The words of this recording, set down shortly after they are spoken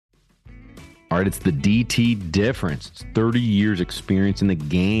All right, it's the DT difference. It's 30 years experience in the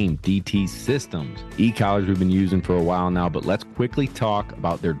game. DT Systems. E-collars we've been using for a while now, but let's quickly talk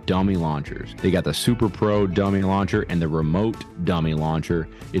about their dummy launchers. They got the Super Pro dummy launcher and the remote dummy launcher.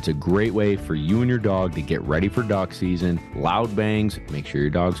 It's a great way for you and your dog to get ready for duck season. Loud bangs, make sure your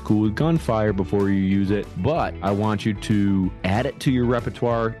dog's cool with gunfire before you use it. But I want you to add it to your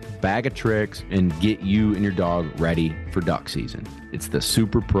repertoire, bag of tricks, and get you and your dog ready for duck season. It's the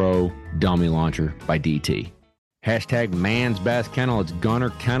Super Pro dummy launcher by DT. Hashtag man's best kennel. It's Gunner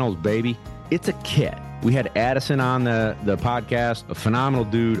Kennels, baby. It's a kit. We had Addison on the podcast, a phenomenal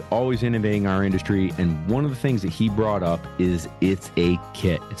dude, always innovating our industry. And one of the things that he brought up is it's a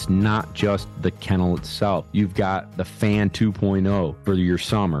kit. It's not just the kennel itself. You've got the Fan 2.0 for your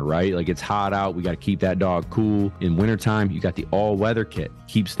summer, right? Like it's hot out. We got to keep that dog cool. In wintertime, you got the all-weather kit.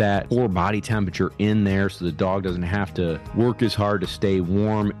 Keeps that core body temperature in there so the dog doesn't have to work as hard to stay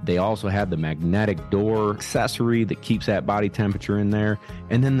warm. They also have the magnetic door accessory that keeps that body temperature in there.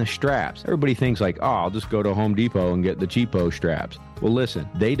 And then the straps. Everybody thinks like, oh, I'll just go to Home Depot and get the cheapo straps. Well, listen,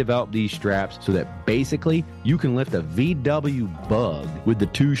 they developed these straps so that basically you can lift a VW Bug with the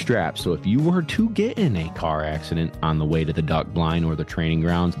two straps. So if you were to get in a car accident on the way to the duck blind or the training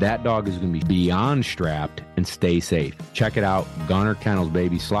grounds, that dog is going to be beyond strapped and stay safe. Check it out. Gunner Kennels,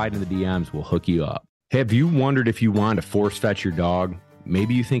 baby. Slide in the DMs. We'll hook you up. Have you wondered if you want to force fetch your dog?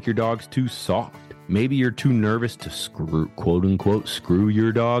 Maybe you think your dog's too soft. Maybe you're too nervous to screw, quote unquote, screw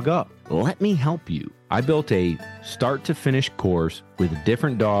your dog up. Let me help you. I built a start to finish course with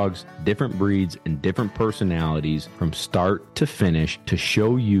different dogs, different breeds, and different personalities from start to finish to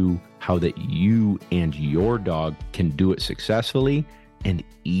show you how that you and your dog can do it successfully and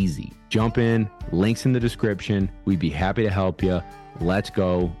easy. Jump in, links in the description. We'd be happy to help you. Let's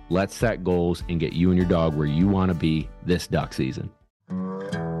go. Let's set goals and get you and your dog where you want to be this duck season.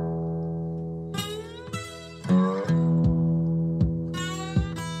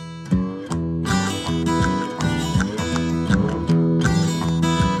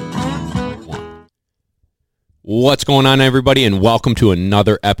 What's going on, everybody, and welcome to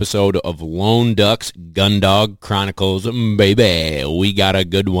another episode of Lone Ducks Gundog Chronicles. Baby, we got a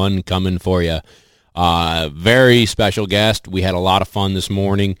good one coming for you. Very special guest. We had a lot of fun this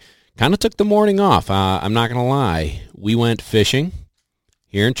morning. Kind of took the morning off. I'm not going to lie. We went fishing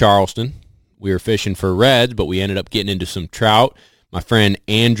here in Charleston. We were fishing for reds, but we ended up getting into some trout. My friend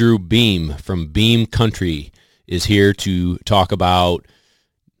Andrew Beam from Beam Country is here to talk about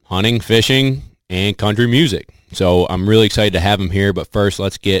hunting, fishing, and country music. So I'm really excited to have him here, but first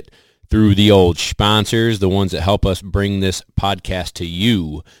let's get through the old sponsors, the ones that help us bring this podcast to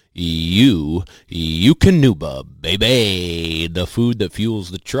you. You Canuba, baby, the food that fuels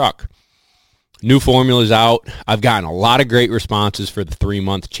the truck. New formula's out. I've gotten a lot of great responses for the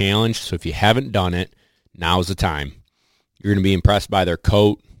 3-month challenge, so if you haven't done it, now's the time. You're going to be impressed by their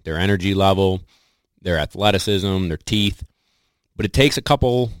coat, their energy level, their athleticism, their teeth, but it takes a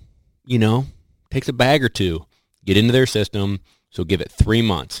couple, takes a bag or two. Get into their system, so give it 3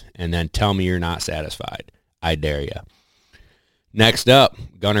 months, and then tell me you're not satisfied. I dare you. Next up,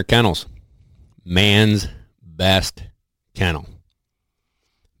 Gunner Kennels. Man's best kennel.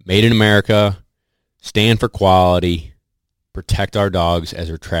 Made in America, stand for quality, protect our dogs as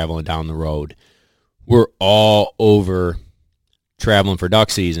they're traveling down the road. We're all over traveling for duck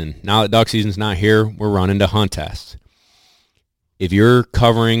season. Now that duck season's not here, we're running to hunt tests. If you're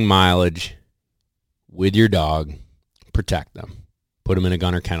covering mileage with your dog, protect them. Put them in a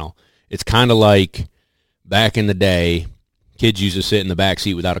Gunner kennel. It's kind of like back in the day, kids used to sit in the back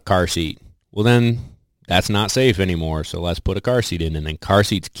seat without a car seat. Well, then that's not safe anymore, so let's put a car seat in. And then car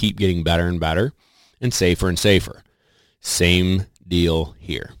seats keep getting better and better and safer. Same deal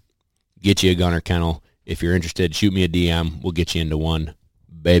here. Get you a Gunner kennel. If you're interested, shoot me a DM. We'll get you into one,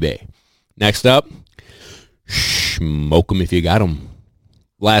 baby. Next up, smoke them if you got them.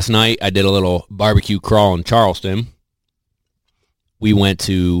 Last night, I did a little barbecue crawl in Charleston. We went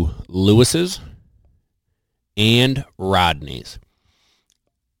to Lewis's and Rodney's,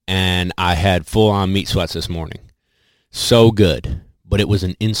 and I had full-on meat sweats this morning. So good, but it was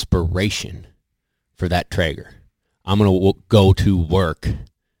an inspiration for that Traeger. I'm going to go to work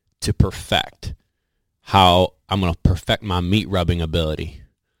to perfect how I'm going to perfect my meat rubbing ability.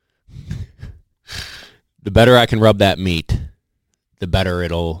 The better I can rub that meat, the better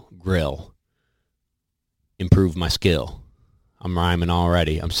it'll grill, improve my skill. I'm rhyming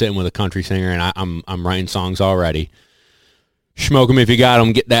already. I'm sitting with a country singer, and I'm writing songs already. Smoke them if you got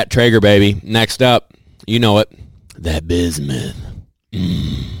them. Get that Traeger, baby. Next up, you know it, that bismuth.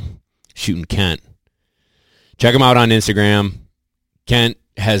 Shooting Kent. Check him out on Instagram. Kent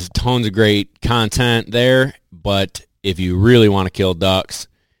has tons of great content there, but if you really want to kill ducks,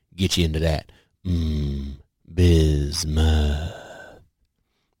 get you into that. Bismuth.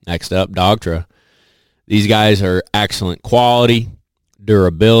 Next up, Dogtra. These guys are excellent quality,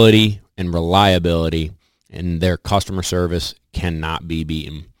 durability, and reliability, and their customer service cannot be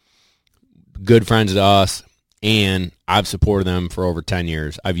beaten. Good friends to us, and I've supported them for over 10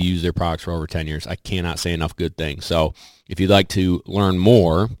 years. I've used their products for over 10 years. I cannot say enough good things. So if you'd like to learn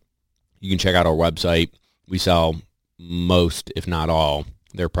more, you can check out our website. We sell most, if not all,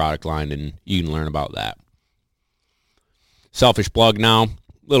 their product line, and you can learn about that. Selfish plug now,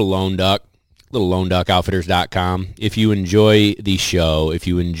 little lone duck, littleloneduckoutfitters.com. If you enjoy the show, if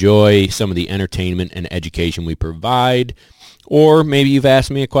you enjoy some of the entertainment and education we provide, or maybe you've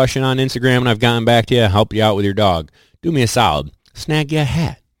asked me a question on Instagram and I've gotten back to you, help you out with your dog, do me a solid, snag you a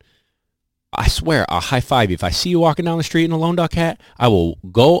hat. I swear, I'll high five you. If I see you walking down the street in a lone duck hat, I will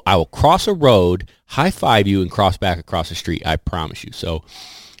cross a road, high five you, and cross back across the street. I promise you. So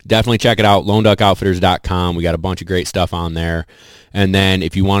definitely check it out, loneduckoutfitters.com. We got a bunch of great stuff on there. And then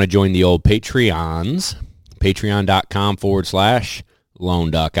if you want to join the old Patreons,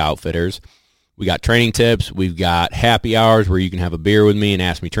 patreon.com/Lone Duck Outfitters. We got training tips. We've got happy hours where you can have a beer with me and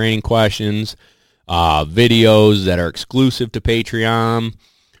ask me training questions, videos that are exclusive to Patreon.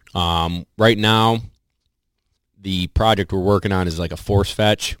 Right now, the project we're working on is like a force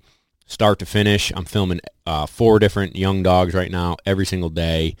fetch, start to finish. I'm filming 4 different young dogs right now every single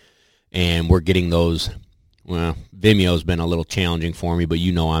day, and we're getting those. Well, Vimeo's been a little challenging for me, but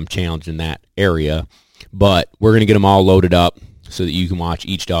you know I'm challenged in that area. But we're going to get them all loaded up so that you can watch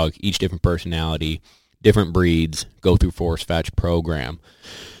each dog, each different personality, different breeds, go through force fetch program.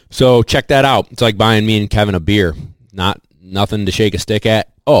 So check that out. It's like buying me and Kevin a beer. Nothing to shake a stick at.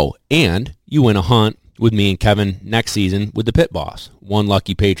 Oh, and you win a hunt with me and Kevin next season with the Pit Boss. One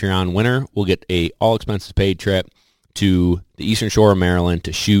lucky Patreon winner will get a all expenses paid trip to the Eastern Shore of Maryland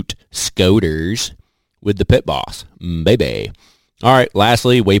to shoot scoters with the Pit Boss, baby. All right,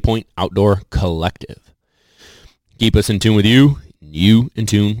 lastly, Waypoint Outdoor Collective. Keep us in tune with you, and you in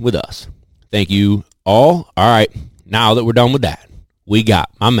tune with us. Thank you all. All right, now that we're done with that, we got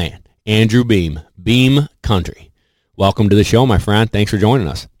my man, Andrew Beam, Beam Country. Welcome to the show, my friend. Thanks for joining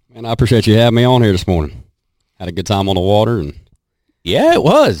us. Man, I appreciate you having me on here this morning. Had a good time on the water. And yeah, it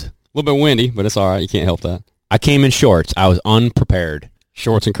was. A little bit windy, but it's all right. You can't help that. I came in shorts. I was unprepared.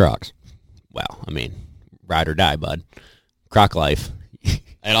 Shorts and Crocs. Well, I mean, ride or die, bud. Croc life. It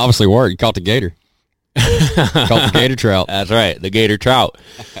obviously worked. You caught the gator. Caught the gator trout. That's right, the gator trout.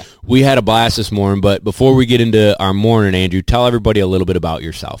 We had a blast this morning, but before we get into our morning, Andrew, tell everybody a little bit about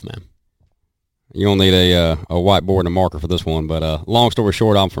yourself, man. You don't need a whiteboard and a marker for this one, but long story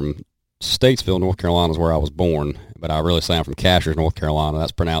short, I'm from Statesville, North Carolina is where I was born, but I really say I'm from Cashiers, North Carolina.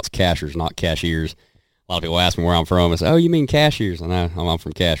 That's pronounced Cashiers, not Cashiers. A lot of people ask me where I'm from. I say, oh, you mean Cashiers? And I'm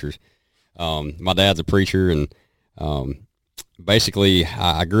from Cashiers. My dad's a preacher, and basically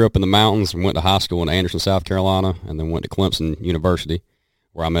I grew up in the mountains and went to high school in Anderson, South Carolina, and then went to Clemson University,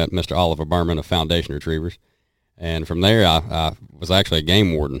 where I met Mr. Oliver Berman of Foundation Retrievers. And from there, I was actually a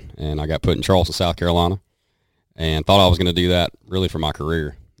game warden, and I got put in Charleston, South Carolina, and thought I was going to do that really for my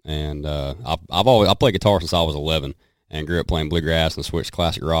career. And I played guitar since I was 11, and grew up playing bluegrass and switched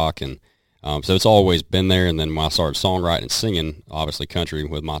classic rock, and so it's always been there. And then when I started songwriting and singing, obviously country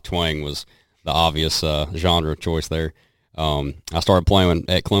with my twang was the obvious genre choice there. I started playing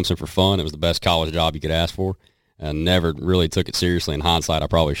at Clemson for fun. It was the best college job you could ask for, and never really took it seriously. In hindsight, I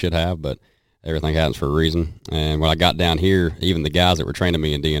probably should have, but everything happens for a reason. And when I got down here, even the guys that were training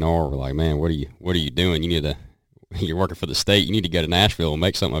me in DNR were like, man, what are you doing? You're working for the state. You need to go to Nashville and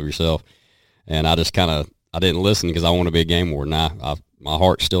make something of yourself. And I just I didn't listen because I want to be a game warden. My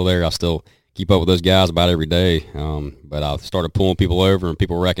heart's still there. I still keep up with those guys about every day. But I started pulling people over, and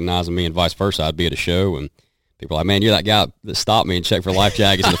people recognizing me, and vice versa. I'd be at a show, and people were like, man, you're that guy that stopped me and checked for life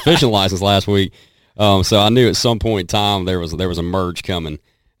jackets and a fishing license last week. So I knew at some point in time there was a merge coming.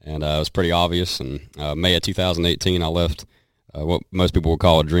 And it was pretty obvious. And May of 2018, I left what most people would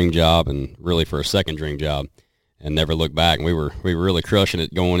call a dream job, and really for a second dream job, and never looked back. And we were really crushing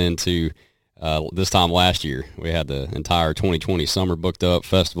it going into this time last year. We had the entire 2020 summer booked up,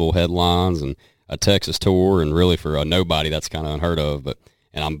 festival headlines, and a Texas tour. And really for a nobody, that's kind of unheard of.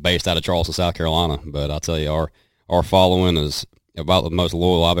 And I'm based out of Charleston, South Carolina. But I'll tell you, our following is about the most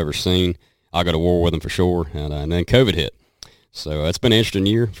loyal I've ever seen. I go to war with them for sure. And then COVID hit. So it's been an interesting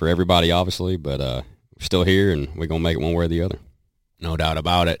year for everybody, obviously, but we're still here, and we're going to make it one way or the other. No doubt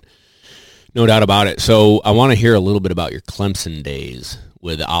about it. No doubt about it. So I want to hear a little bit about your Clemson days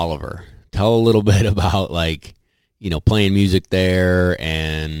with Oliver. Tell a little bit about, playing music there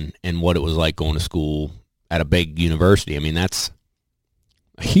and what it was like going to school at a big university. I mean, that's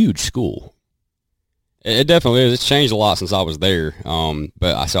a huge school. It definitely is. It's changed a lot since I was there.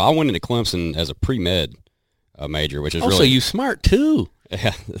 So I went into Clemson as a pre-med major, which is really... So you smart too.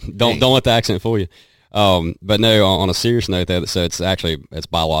 Yeah, don't let the accent fool you. But no, on a serious note, though, so it's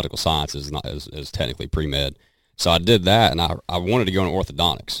biological sciences, not as technically pre-med. So I did that, and I wanted to go into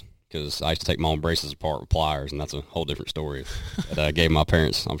orthodontics because I used to take my own braces apart with pliers, and that's a whole different story that I gave my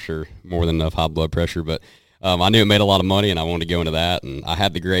parents, I'm sure, more than enough high blood pressure. But I knew it made a lot of money, and I wanted to go into that, and I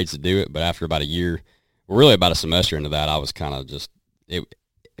had the grades to do it. But after about a year, really about a semester into that, I was kind of just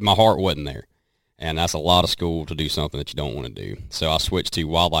my heart wasn't there. And that's a lot of school to do something that you don't want to do. So I switched to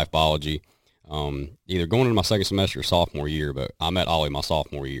wildlife biology, either going into my second semester or sophomore year, but I met Ollie my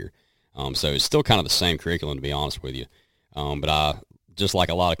sophomore year. So it's still kind of the same curriculum, to be honest with you. But I, just like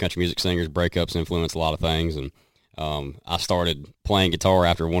a lot of country music singers, breakups influence a lot of things. And I started playing guitar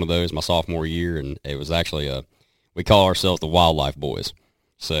after one of those my sophomore year, and it was actually we call ourselves the Wildlife Boys.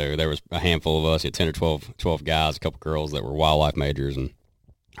 So there was a handful of us, 10 or 12 guys, a couple girls that were wildlife majors, and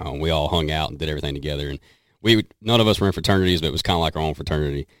we all hung out and did everything together. And none of us were in fraternities, but it was kind of like our own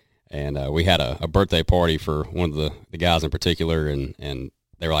fraternity. And we had a birthday party for one of the guys in particular, and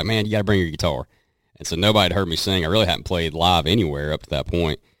they were like, man, you got to bring your guitar. And so nobody had heard me sing. I really hadn't played live anywhere up to that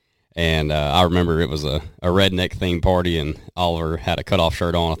point. And I remember it was a redneck themed party, and Oliver had a cutoff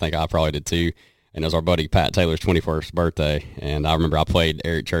shirt on. I think I probably did too. And it was our buddy Pat Taylor's 21st birthday. And I remember I played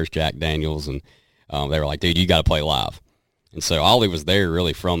Eric Church, Jack Daniels, and they were like, dude, you got to play live. And so Ollie was there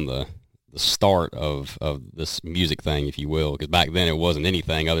really from the start of this music thing, if you will, because back then it wasn't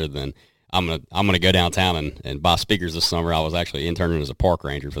anything other than I'm gonna go downtown and buy speakers this summer. I was actually interning as a park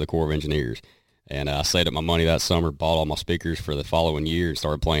ranger for the Corps of Engineers, and I saved up my money that summer, bought all my speakers for the following year, and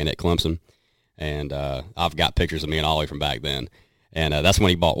started playing at Clemson. And I've got pictures of me and Ollie from back then, and that's when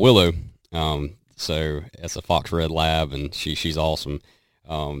he bought Willow. So it's a Fox Red Lab, and she's awesome.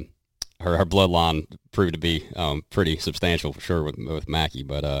 Her bloodline proved to be pretty substantial for sure with Mackie,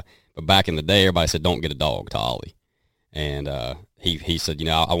 but back in the day, everybody said don't get a dog to Ollie, and he said,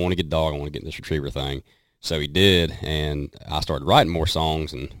 I want to get a dog, I want to get in this retriever thing. So he did, and I started writing more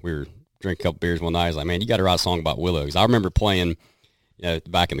songs, and we were drinking a couple beers one night. He's like, man, you got to write a song about Willow, because I remember playing,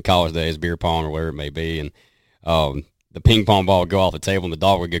 back in the college days, beer pong or whatever it may be, and the ping pong ball would go off the table, and the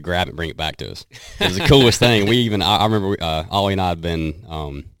dog would go grab it and bring it back to us. It was the coolest thing. I remember Ollie and I had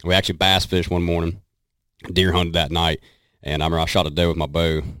been, we actually bass fished one morning, deer hunted that night, and I remember I shot a doe with my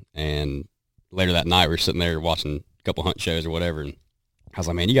bow, and later that night we were sitting there watching a couple hunt shows or whatever, and I was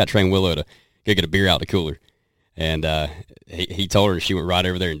like, man, you got to train Willow to go get a beer out the cooler. And he told her, she went right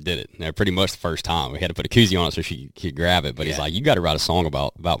over there and did it. Now, pretty much the first time. We had to put a koozie on it so she could grab it, but he's like, you got to write a song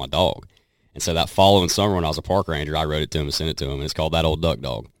about my dog. And so that following summer when I was a park ranger, I wrote it to him and sent it to him, and it's called That Old Duck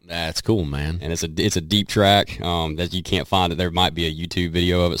Dog. That's cool, man. And it's a deep track that you can't find it. There might be a YouTube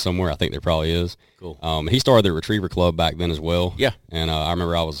video of it somewhere. I think there probably is. Cool. He started the Retriever Club back then as well. Yeah. And I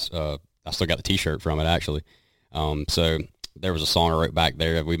remember I still got the T-shirt from it, actually. So there was a song I wrote back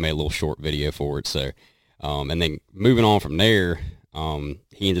there. We made a little short video for it. So, and then moving on from there,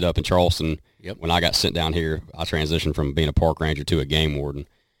 he ended up in Charleston. Yep. When I got sent down here, I transitioned from being a park ranger to a game warden.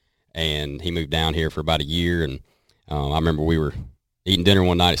 And he moved down here for about a year, and I remember we were eating dinner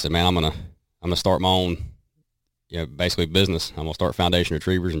one night. He said, man, I'm gonna start my own, basically business. I'm gonna start Foundation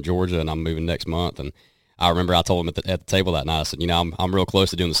Retrievers in Georgia, and I'm moving next month. And I remember I told him at the table that night, I said, I'm real close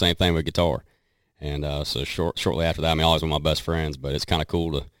to doing the same thing with guitar. And so shortly after that, Ollie's one of my best friends, but it's kind of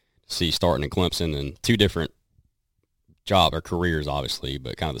cool to see starting in Clemson and two different job or careers, obviously,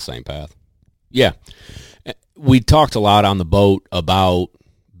 but kind of the same path. Yeah. We talked a lot on the boat about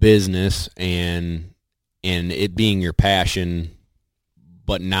business and it being your passion,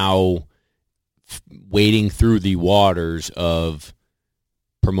 but now wading through the waters of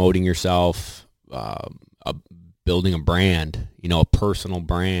promoting yourself, building a brand, a personal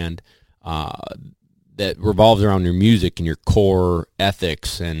brand that revolves around your music and your core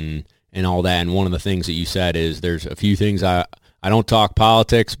ethics and all that. And one of the things that you said is there's a few things I don't talk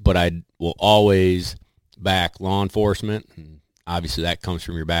politics, but I will always back law enforcement. And obviously that comes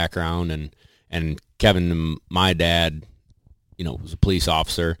from your background, and Kevin, my dad, was a police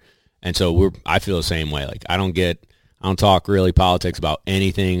officer. And so I feel the same way. Like I don't talk really politics about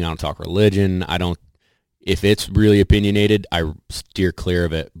anything. I don't talk religion. If it's really opinionated, I steer clear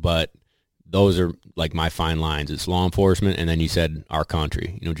of it, but those are like my fine lines. It's law enforcement. And then you said our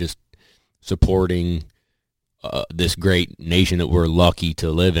country, just supporting this great nation that we're lucky to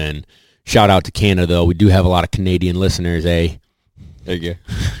live in. Shout out to Canada, though. We do have a lot of Canadian listeners, eh? There you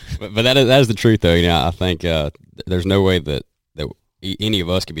go. but that is the truth, though. I think there's no way that any of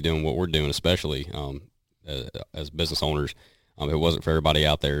us could be doing what we're doing, especially as business owners. It wasn't for everybody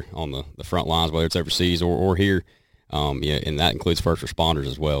out there on the front lines, whether it's overseas or here. And that includes first responders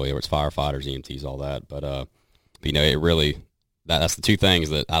as well. Whether it's firefighters, EMTs, all that. But it really that's the two things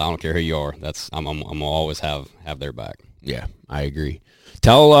that I don't care who you are. I'm gonna always have their back. Yeah, I agree.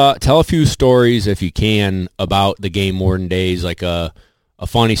 Tell a few stories if you can about the game warden days, like a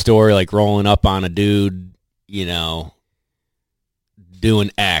funny story, like rolling up on a dude,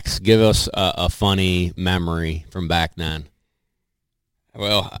 doing X. Give us a funny memory from back then.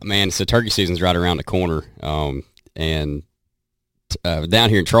 Well, man, so turkey season's right around the corner, and down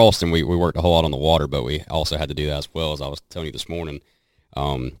here in Charleston, we worked a whole lot on the water, but we also had to do that as well, as I was telling you this morning.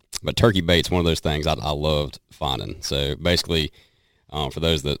 But turkey bait's one of those things I loved finding. So basically, for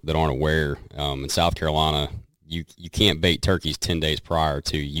those that aren't aware, in South Carolina, you can't bait turkeys 10 days prior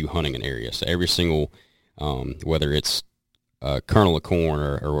to you hunting an area. So every single, whether it's a kernel of corn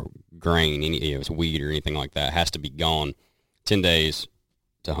or grain, it's wheat or anything like that, has to be gone 10 days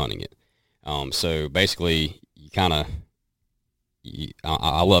to hunting it. So basically,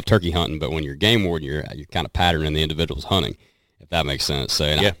 I love turkey hunting, but when you're game warden, you're kind of patterning the individuals hunting, if that makes sense. So,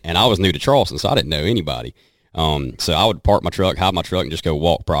 and I was new to Charleston, so I didn't know anybody. So I would park my truck, hide my truck, and just go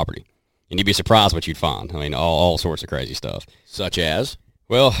walk property. And you'd be surprised what you'd find. I mean, all sorts of crazy stuff. Such as?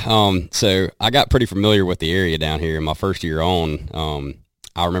 Well, so I got pretty familiar with the area down here in my first year on.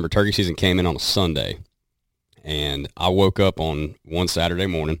 I remember turkey season came in on a Sunday, and I woke up on one Saturday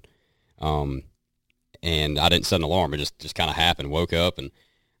morning, and I didn't set an alarm. It just kind of happened. Woke up, and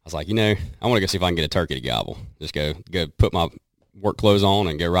I was like, I want to go see if I can get a turkey to gobble. Just go put my work clothes on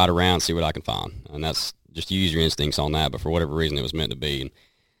and go ride around and see what I can find. And that's just use your instincts on that. But for whatever reason, it was meant to be. And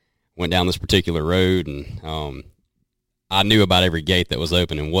went down this particular road, and I knew about every gate that was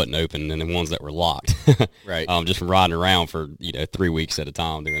open and wasn't open, and the ones that were locked. Right. Just from riding around for 3 weeks at a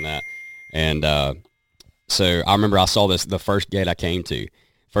time doing that. And so I remember I saw the first gate I came to.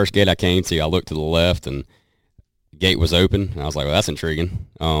 I looked to the left, and the gate was open. And I was like, well, that's intriguing.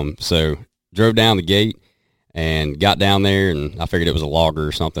 So drove down the gate and got down there, and I figured it was a logger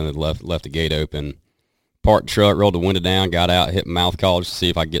or something that left the gate open. Parked the truck, rolled the window down, got out, hit mouth call just to see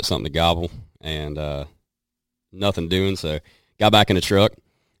if I could get something to gobble, and nothing doing. So got back in the truck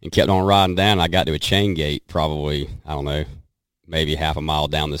and kept on riding down. I got to a chain gate probably, I don't know, maybe half a mile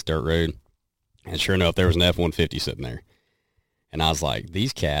down this dirt road. And sure enough, there was an F-150 sitting there. And I was like,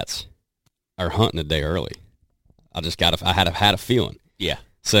 these cats are hunting a day early. I had a feeling. Yeah.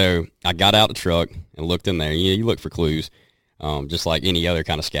 So I got out the truck and looked in there. You look for clues, just like any other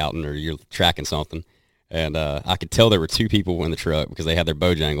kind of scouting, or you're tracking something. And I could tell there were two people in the truck because they had their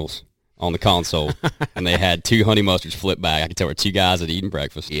Bojangles on the console, and they had two honey mustards flipped back. I could tell there were two guys that eating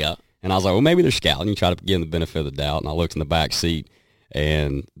breakfast. Yeah. And I was like, well, maybe they're scouting. You try to give them the benefit of the doubt. And I looked in the back seat,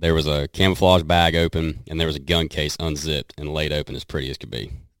 and there was a camouflage bag open, and there was a gun case unzipped and laid open as pretty as could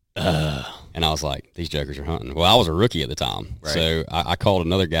be. And I was like, these jokers are hunting. Well, I was a rookie at the time. Right. So I called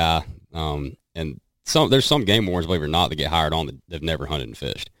another guy, and there's some game wardens, believe it or not, that get hired on that they've never hunted and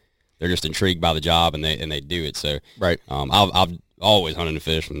fished. They're just intrigued by the job, and they do it. So right. I've always hunted and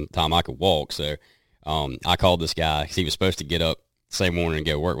fished from the time I could walk. So I called this guy because he was supposed to get up the same morning and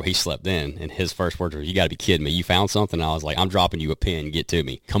go to work. Well, he slept in, and his first words were, "You got to be kidding me! You found something?" And I was like, "I'm dropping you a pin. Get to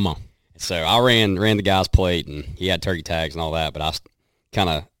me. Come on." So I ran the guy's plate, and he had turkey tags and all that, but I kind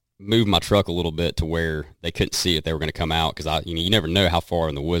of moved my truck a little bit to where they couldn't see if they were going to come out, because you never know how far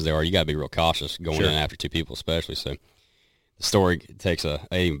in the woods they are. You got to be real cautious going Sure. in after two people, especially. So the story takes an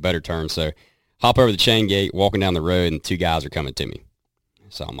even better turn. So hop over the chain gate, walking down the road, and two guys are coming to me.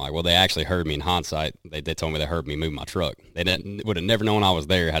 So I'm like, well, they actually heard me. In hindsight, they told me they heard me move my truck. They would have never known I was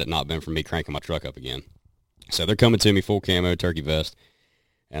there had it not been for me cranking my truck up again. So they're coming to me, full camo, turkey vest.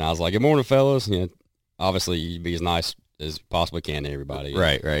 And I was like, good morning, fellas. Obviously, you be as nice as you possibly can to everybody.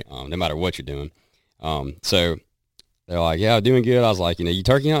 Right. No matter what you're doing. So they're like, yeah, doing good. I was like, you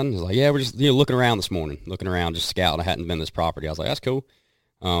turkey hunting? I was like, yeah, we're just looking around this morning, just scouting. I hadn't been to this property. I was like, that's cool.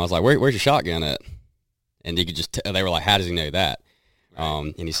 I was like, where's your shotgun at? And you could just they were like, how does he know that?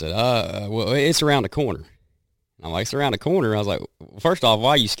 And he said, well, it's around the corner. And I'm like, it's around the corner? I was like, well, first off,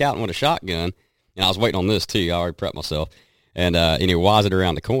 why are you scouting with a shotgun? And I was waiting on this too. I already prepped myself. And why is it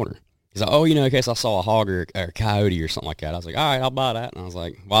around the corner? He's like, oh, in case I saw a hog or a coyote or something like that. I was like, all right, I'll buy that. And I was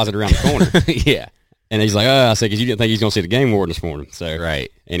like, why is it around the corner? Yeah. And he's like, I said, because you didn't think he's going to see the game warden this morning. So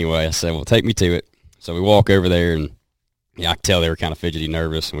Right. Anyway, I said, well, take me to it. So we walk over there, and I could tell they were kind of fidgety,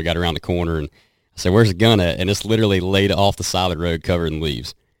 nervous. And we got around the corner, and I said, where's the gun at? And it's literally laid off the side of the road covered in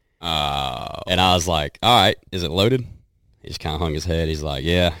leaves. Oh. And I was like, all right, is it loaded? He just kind of hung his head. He's like,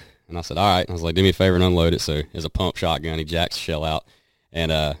 yeah. And I said, all right. I was like, do me a favor and unload it. So it was a pump shotgun. He jacks the shell out.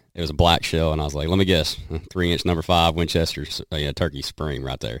 And it was a black shell. And I was like, let me guess, 3-inch number 5 Winchester turkey spring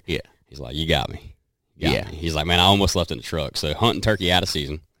right there. Yeah. He's like, you got me. Yeah. He's like, man, I almost left in the truck. So hunting turkey out of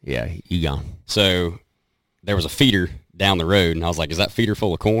season. Yeah, you gone. So there was a feeder down the road, and I was like, is that feeder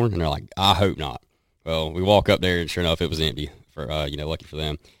full of corn? And they're like, I hope not. Well, we walk up there, and sure enough, it was empty. For lucky for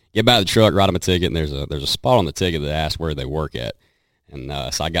them. Get back to the truck, write them a ticket, and there's a spot on the ticket that asks where they work at. And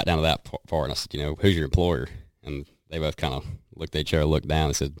so I got down to that part, and I said, who's your employer? And they both kind of looked at each other, looked down,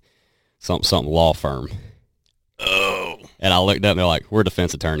 and said, something law firm. Oh. And I looked up, and they're like, we're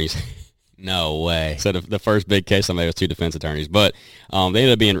defense attorneys. No way. So the first big case I made was 2 defense attorneys. But they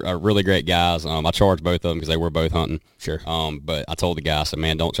ended up being really great guys. I charged both of them because they were both hunting. Sure. But I told the guy, I said,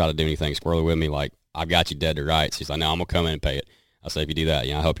 man, don't try to do anything squirrely with me. Like, I've got you dead to rights. He's like, no, I'm going to come in and pay it. I said, if you do that,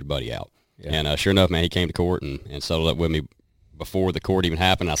 I help your buddy out. Yeah. And sure enough, man, he came to court and settled up with me before the court even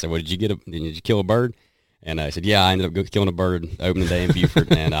happened. I said, well, did you kill a bird? And he said, yeah, I ended up killing a bird opening day in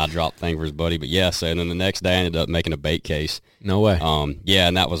Buford, and I dropped the thing for his buddy. But yeah, so and then the next day I ended up making a bait case. No way. Yeah,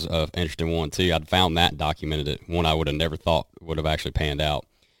 and that was an interesting one too. I'd found that, documented it, one I would have never thought would have actually panned out.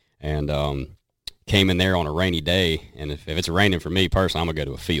 And came in there on a rainy day, and if it's raining for me personally, I'm going to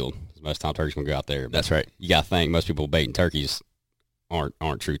go to a field. Most of the time turkeys going to go out there. But that's right. You got to think, most people baiting turkeys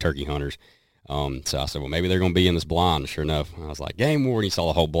aren't true turkey hunters. So I said, well, maybe they're going to be in this blind. Sure enough, I was like, game warden, you saw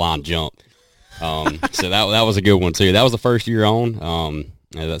the whole blind jump. So that was a good one too. That was the first year on.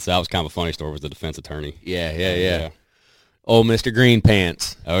 That was kind of a funny story with the defense attorney. Yeah. Oh, Mr. Green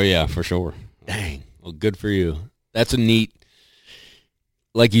Pants. Oh yeah, for sure. Dang. Well, good for you. That's a neat.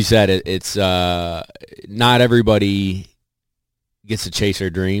 Like you said, it's not everybody gets to chase their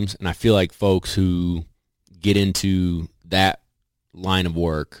dreams, and I feel like folks who get into that line of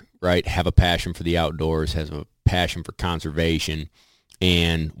work, right, have a passion for the outdoors, has a passion for conservation,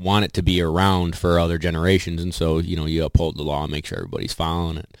 and want it to be around for other generations. And so, you uphold the law and make sure everybody's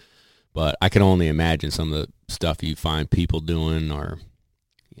following it. But I can only imagine some of the stuff you find people doing, or,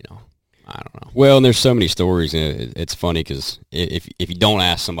 I don't know. Well, and there's so many stories, and it's funny because if you don't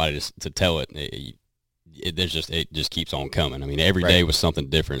ask somebody to tell it, it just keeps on coming. I mean, every day was something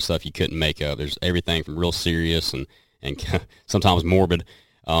different, stuff you couldn't make up. There's everything from real serious and sometimes morbid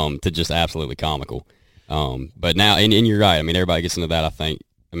to just absolutely comical. But now, and you're right. I mean, everybody gets into that. I think.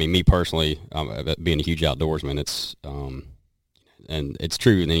 I mean, me personally, being a huge outdoorsman, it's and it's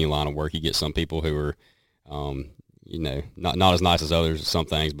true in any line of work. You get some people who are, not as nice as others at some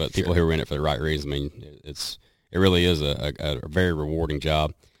things, but people who are in it for the right reasons. I mean, it really is a very rewarding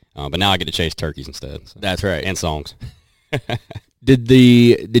job. But now I get to chase turkeys instead. So. That's right, and songs. Did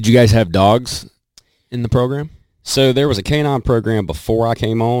you guys have dogs in the program? So there was a canine program before I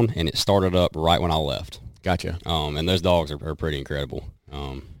came on, and it started up right when I left. Gotcha. And those dogs are pretty incredible.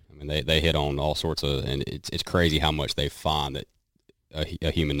 I mean, they hit on all sorts of, and it's crazy how much they find that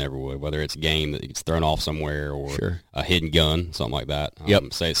a human never would. Whether it's game that gets thrown off somewhere, or a hidden gun, something like that.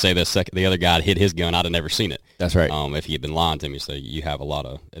 Yep. Say the other guy hid his gun, I'd have never seen it. That's right. If he had been lying to me, so you have a lot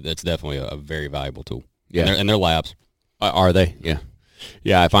of. It's definitely a very valuable tool. Yeah. And they're labs. Are they? Yeah.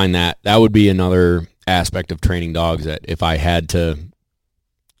 Yeah, I find that would be another aspect of training dogs, that if I had to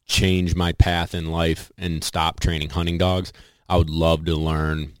change my path in life and stop training hunting dogs, I would love to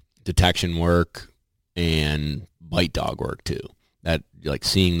learn detection work and bite dog work too. That, like,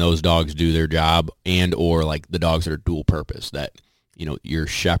 seeing those dogs do their job, and or like the dogs that are dual purpose, that your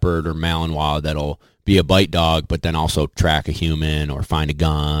shepherd or Malinois that'll be a bite dog but then also track a human or find a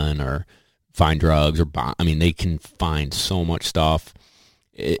gun or find drugs or I mean, they can find so much stuff.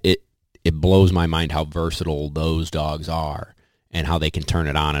 It blows my mind how versatile those dogs are, and how they can turn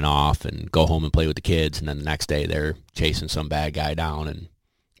it on and off and go home and play with the kids, and then the next day they're chasing some bad guy down and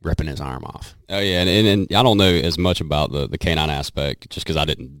ripping his arm off. Oh yeah, and I don't know as much about the canine aspect just because I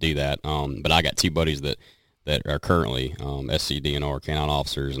didn't do that. But I got 2 buddies that are currently SCDNR canine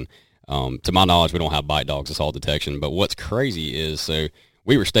officers, and to my knowledge, we don't have bite dogs. It's all detection. But what's crazy is, so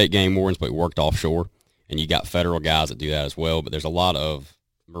we were state game wardens, but we worked offshore, and you got federal guys that do that as well. But there's a lot of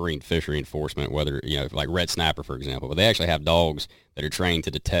marine fishery enforcement, whether like red snapper, for example, but they actually have dogs that are trained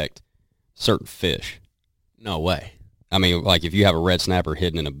to detect certain fish. No way. I mean, like, if you have a red snapper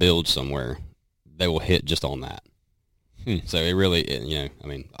hidden in a bilge somewhere, they will hit just on that. So it really, I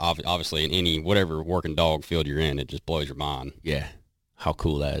mean, obviously in any, whatever working dog field you're in, it just blows your mind. Yeah. How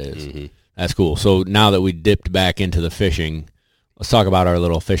cool that is. Mm-hmm. That's cool. So now that we dipped back into the fishing, let's talk about our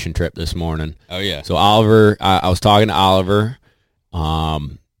little fishing trip this morning. Oh yeah. So Oliver, I was talking to Oliver,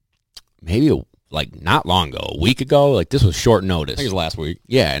 maybe not long ago, a week ago. Like, this was short notice. I think it was last week.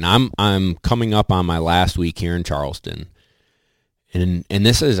 Yeah, and I'm coming up on my last week here in Charleston, And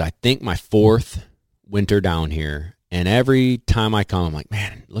this is, I think, my 4th winter down here. And every time I come, I'm like,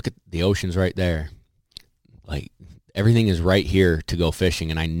 man, look at the ocean's right there. Like, everything is right here to go fishing,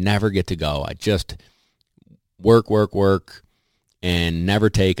 and I never get to go. I just work, and never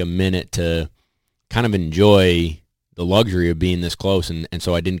take a minute to kind of enjoy the luxury of being this close. And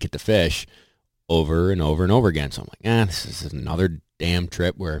so I didn't get to fish over and over again. So I'm like, this is another damn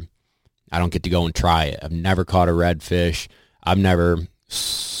trip where I don't get to go and try it. I've never caught a redfish. I've never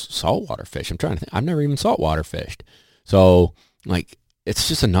saltwater fished. I'm trying to think. I've never even saltwater fished. So, like, it's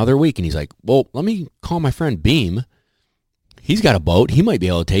just another week. And he's like, well, let me call my friend Beam. He's got a boat. He might be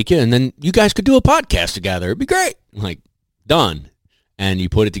able to take you. And then you guys could do a podcast together. It'd be great. I'm like, done. And you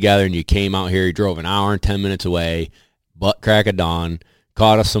put it together and you came out here. You drove an hour and 10 minutes away, butt crack of dawn,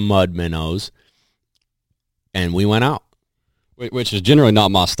 caught us some mud minnows, and we went out. Which is generally not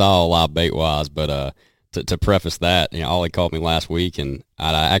my style live bait-wise, but to preface that, Ollie called me last week, and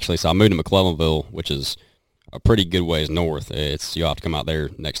I moved to McClellanville, which is a pretty good ways north. You'll have to come out there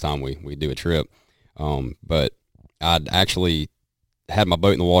next time we do a trip. But I'd actually had my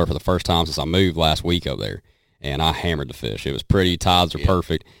boat in the water for the first time since I moved last week up there, and I hammered the fish. It was pretty. Tides are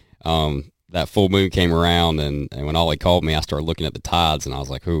perfect. That full moon came around, and when Ollie called me, I started looking at the tides, and I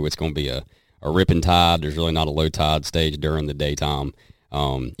was like, ooh, it's going to be a ripping tide. There's really not a low tide stage during the daytime.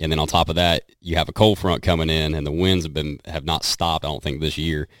 And then on top of that, you have a cold front coming in, and the winds have not stopped, I don't think, this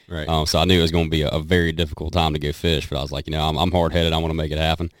year. Right. So I knew it was going to be a very difficult time to go fish, but I was like, I'm hard-headed. I want to make it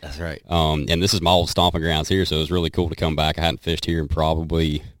happen. That's right. And this is my old stomping grounds here, so it was really cool to come back. I hadn't fished here in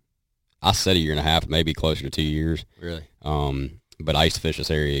probably, I said a year and a half, maybe closer to 2 years. Really? But I used to fish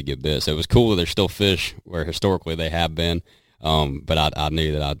this area a good bit. So it was cool that there's still fish where historically they have been. But I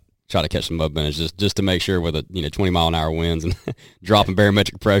knew that I'd try to catch some mud minnows just to make sure with 20-mile-an-hour winds and dropping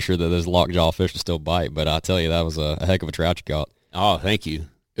barometric pressure that those lockjaw fish will still bite. But I tell you, that was a heck of a trout you caught. Oh, thank you.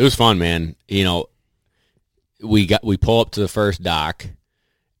 It was fun, man. We pull up to the first dock,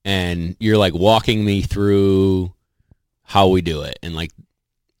 and you're like walking me through how we do it and like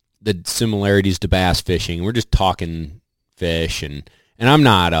the similarities to bass fishing. We're just talking fish, and I'm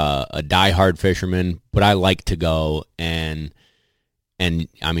not a diehard fisherman, but I like to go and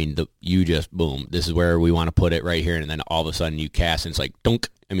I mean, you just, boom, this is where we want to put it right here. And then all of a sudden you cast and it's like, dunk.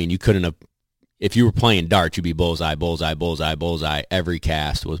 I mean, you couldn't have, if you were playing darts, you'd be bullseye, bullseye, bullseye, bullseye. Every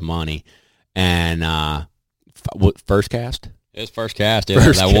cast was money. And first cast? It's first cast. Yeah,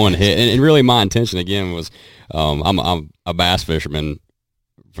 first that cast. One hit. And really my intention, again, was I'm a bass fisherman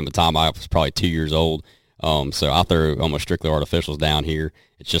from the time I was probably 2 years old. So I throw almost strictly artificials down here.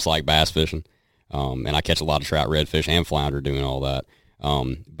 It's just like bass fishing. And I catch a lot of trout, redfish, and flounder doing all that.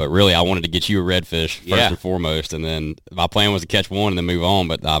 But really, I wanted to get you a redfish first and foremost, and then my plan was to catch one and then move on.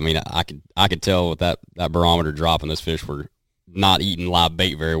 But I mean, I could tell with that barometer dropping, those fish were not eating live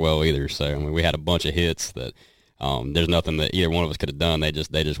bait very well either. So I mean, we had a bunch of hits that there's nothing that either one of us could have done. They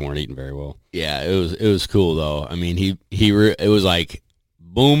just weren't eating very well. Yeah, it was cool though. I mean, it was like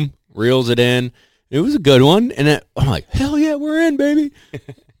boom, reels it in. It was a good one, and I'm like, hell yeah, we're in, baby.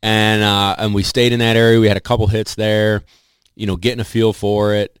 and we stayed in that area. We had a couple hits there. Getting a feel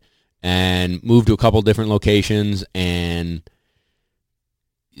for it, and moved to a couple different locations and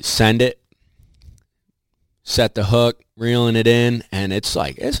send it, set the hook, reeling it in, and it's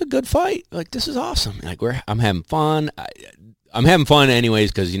like, it's a good fight. Like, this is awesome. Like, I'm having fun. I'm having fun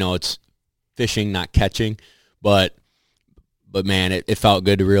anyways because, it's fishing, not catching. But man, it felt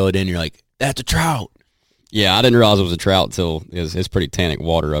good to reel it in. You're like, that's a trout. Yeah, I didn't realize it was a trout until it's pretty tannic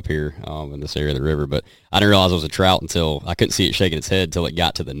water up here in this area of the river. But I didn't realize it was a trout until I couldn't see it shaking its head until it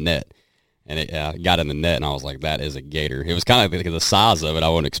got to the net, and it got in the net, and I was like, "That is a gator." It was kind of like the size of it I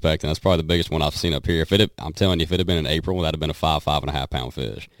wasn't expecting. That's probably the biggest one I've seen up here. I'm telling you, if it had been in April, that'd have been a 5.5 pound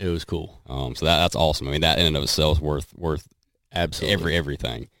fish. It was cool. So that's awesome. I mean, that in and of itself is worth absolutely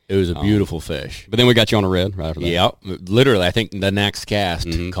everything. It was a beautiful fish. But then we got you on a red right after that. Yeah, literally. I think the next cast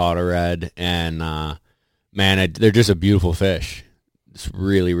caught a red, and. Man, they're just a beautiful fish. It's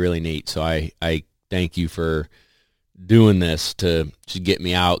really, really neat. So I thank you for doing this to get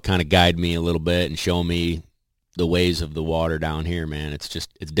me out, kind of guide me a little bit and show me the ways of the water down here, man. It's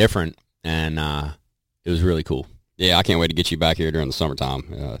different, and it was really cool. Yeah, I can't wait to get you back here during the summertime.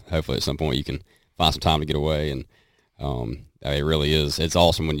 Hopefully at some point you can find some time to get away. And it really is. It's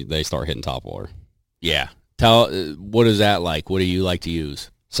awesome when they start hitting topwater. Yeah. What is that like? What do you like to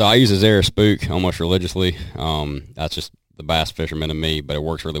use? So I use a Zara Spook almost religiously. That's just the bass fisherman in me, but it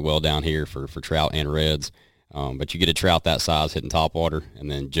works really well down here for trout and reds. But you get a trout that size hitting topwater, and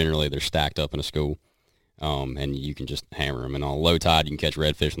then generally they're stacked up in a school, and you can just hammer them. And on low tide, you can catch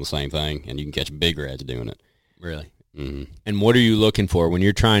redfish on the same thing, and you can catch big reds doing it. Really? And what are you looking for when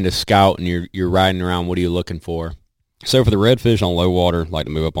you're trying to scout and you're riding around? What are you looking for? So for the redfish on low water, like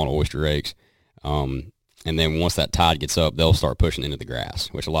to move up on oyster rakes. And then once that tide gets up, they'll start pushing into the grass,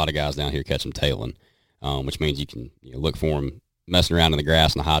 which a lot of guys down here catch them tailing, which means you can look for them messing around in the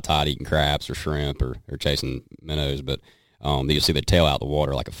grass in the high tide, eating crabs or shrimp or chasing minnows. But you see their tail out the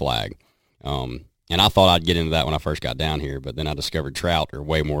water like a flag. And I thought I'd get into that when I first got down here, but then I discovered trout are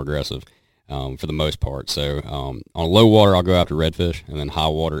way more aggressive for the most part. So on low water, I'll go after redfish, and then high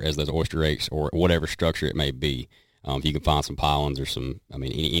water as those oyster rakes or whatever structure it may be. If you can find some pylons or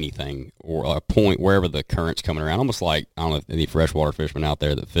anything, or a point wherever the current's coming around, almost like, I don't know if any freshwater fishermen out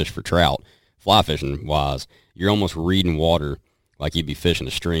there that fish for trout, fly fishing wise, you're almost reading water like you'd be fishing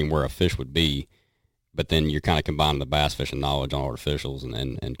a stream where a fish would be, but then you're kind of combining the bass fishing knowledge on artificials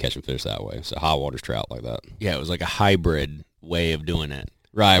and catching fish that way. So high water's trout like that. Yeah, it was like a hybrid way of doing it.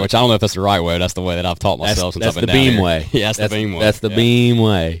 Right, which I don't know if that's the right way. That's the way that I've taught myself since I've been down here. That's the beam way. Yeah, that's the beam way. That's the beam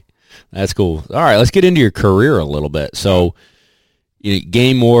way. That's cool. All right, let's get into your career a little bit. So,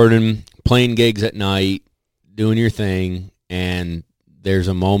 game warden, playing gigs at night, doing your thing, and there's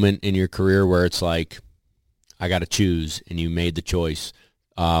a moment in your career where it's like, I got to choose, and you made the choice.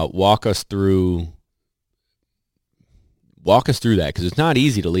 Walk us through that, because it's not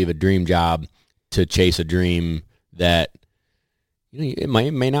easy to leave a dream job to chase a dream that it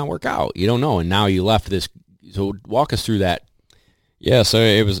may not work out. You don't know, and now you left this. So walk us through that. Yeah, so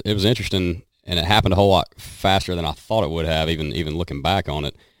it was interesting, and it happened a whole lot faster than I thought it would have, even looking back on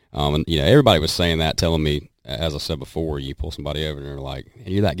it. And everybody was saying that, telling me, as I said before, you pull somebody over and they're like,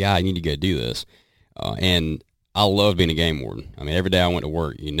 hey, you're that guy, you need to go do this. And I love being a game warden. I mean, every day I went to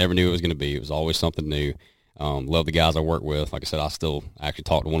work, you never knew it was going to be. It was always something new. Love the guys I work with. Like I said, I still actually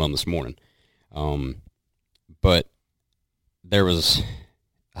talked to one of them this morning. But there was,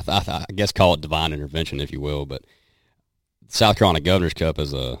 I guess call it divine intervention, if you will, but South Carolina Governor's Cup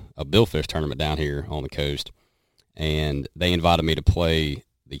is a billfish tournament down here on the coast, and they invited me to play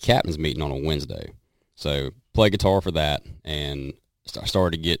the captain's meeting on a Wednesday. So play guitar for that, and I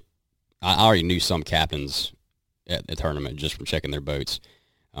started to get, I already knew some captains at the tournament just from checking their boats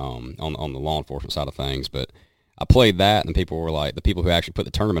on the law enforcement side of things, but I played that, and people were like, the people who actually put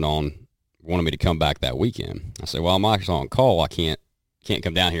the tournament on wanted me to come back that weekend. I said, well, I'm actually on call. I can't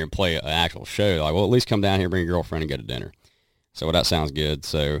come down here and play an actual show. They're like, well, at least come down here, bring your girlfriend, and go to dinner. So, well, that sounds good.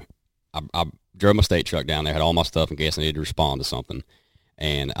 So I drove my state truck down there, had all my stuff in case I needed to respond to something.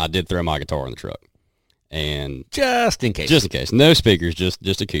 And I did throw my guitar in the truck. And just in case. Just in case. No speakers,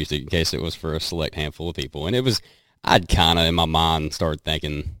 just acoustic, in case it was for a select handful of people. And it was, I'd kind of, in my mind, started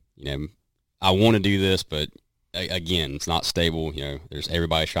thinking, I want to do this, but again, it's not stable. There's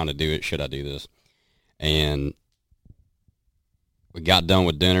everybody trying to do it. Should I do this? And we got done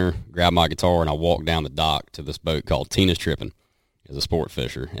with dinner, grabbed my guitar, and I walked down the dock to this boat called Tina's Tripping. As a sport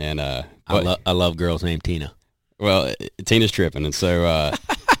fisher, and I love girls named Tina. Well, Tina's Tripping, and so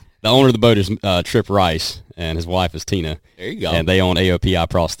the owner of the boat is Trip Rice, and his wife is Tina. There you go. And they own AOPI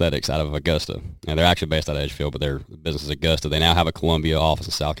Prosthetics out of Augusta, and they're actually based out of Edgefield, but their business is Augusta. They now have a Columbia office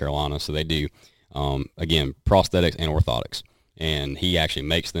in South Carolina, so they do again prosthetics and orthotics. And he actually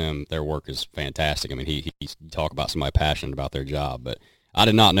makes them. Their work is fantastic. I mean, he talk about somebody passionate about their job, but I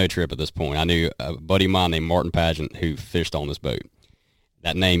did not know Trip at this point. I knew a buddy of mine named Martin Pageant who fished on this boat.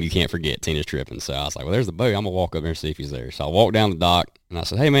 That name you can't forget, Tina's Tripping. So I was like, well, there's the boat. I'm going to walk over there and see if he's there. So I walked down the dock, and I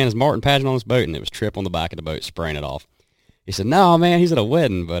said, hey, man, is Martin Pageant on this boat? And it was Trip on the back of the boat spraying it off. He said, no, man, he's at a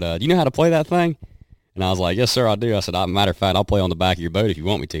wedding, but do you know how to play that thing? And I was like, yes, sir, I do. I said, matter of fact, I'll play on the back of your boat if you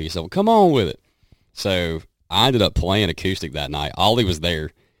want me to. He said, well, come on with it. So I ended up playing acoustic that night. Ollie was there.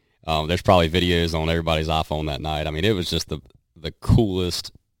 There's probably videos on everybody's iPhone that night. I mean, it was just the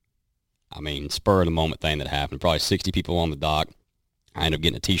coolest, spur of the moment thing that happened. Probably 60 people on the dock. I ended up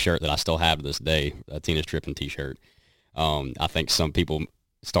getting a T-shirt that I still have to this day, a Tina's Tripping T-shirt. I think some people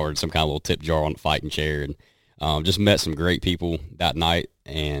started some kind of little tip jar on the fighting chair, and just met some great people that night,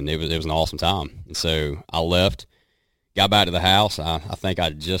 and it was an awesome time. And so I left, got back to the house. I think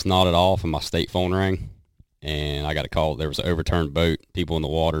I just nodded off, and my state phone rang, and I got a call. There was an overturned boat, people in the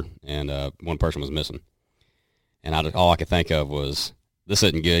water, and one person was missing. And all I could think of was, this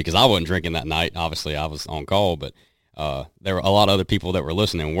isn't good, because I wasn't drinking that night. Obviously, I was on call, but there were a lot of other people that were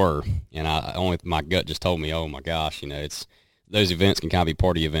listening and my gut just told me, oh my gosh, it's those events can kind of be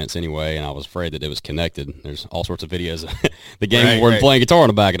party events anyway, and I was afraid that it was connected. There's all sorts of videos of the game warden playing guitar on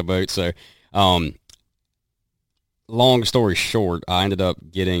the back of the boat. So, long story short, I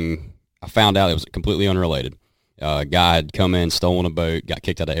found out it was completely unrelated. A guy had come in, stolen a boat, got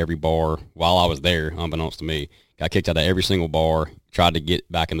kicked out of every bar while I was there, unbeknownst to me. Got kicked out of every single bar, tried to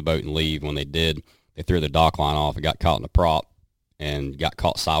get back in the boat and leave. When they did, They threw the dock line off. It got caught in the prop and got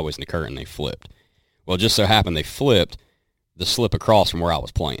caught sideways in the current, and they flipped. Well, it just so happened they flipped the slip across from where I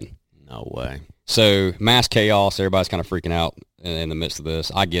was playing. No way. So mass chaos. Everybody's kind of freaking out in the midst of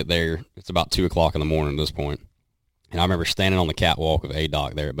this. I get there. It's about 2 o'clock in the morning at this point. And I remember standing on the catwalk of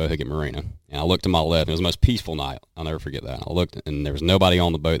A-Dock there at Bohicket Marina. And I looked to my left. And it was the most peaceful night. I'll never forget that. I looked, and there was nobody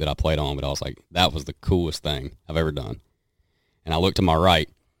on the boat that I played on, but I was like, that was the coolest thing I've ever done. And I looked to my right,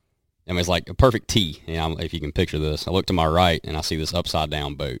 and it was like a perfect T, if you can picture this. I look to my right, and I see this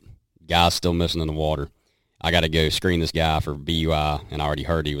upside-down boat. Guy's still missing in the water. I got to go screen this guy for BUI, and I already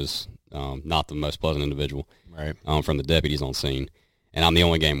heard he was not the most pleasant individual from the deputies on scene. And I'm the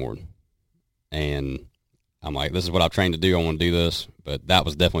only game warden. And I'm like, this is what I've trained to do. I want to do this. But that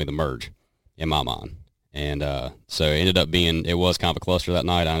was definitely the merge in my mind. And so it ended up being, it was kind of a cluster that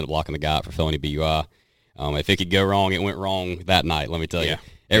night. I ended up locking the guy up for felony BUI. If it could go wrong, it went wrong that night, let me tell you.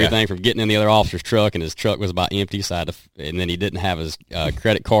 Everything from getting in the other officer's truck, and his truck was about empty, and then he didn't have his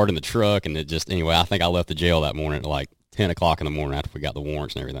credit card in the truck, and anyway, I think I left the jail that morning at like 10 o'clock in the morning after we got the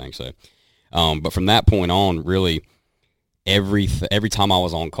warrants and everything. So, but from that point on, really, every time I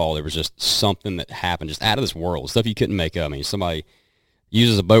was on call, there was just something that happened just out of this world, stuff you couldn't make up. I mean, somebody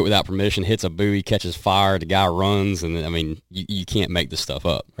uses a boat without permission, hits a buoy, catches fire, the guy runs, and then, I mean, you can't make this stuff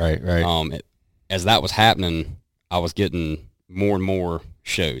up. Right. As that was happening, I was getting more and more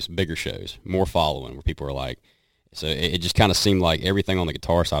shows, bigger shows, more following, where people were like, so it just kind of seemed like everything on the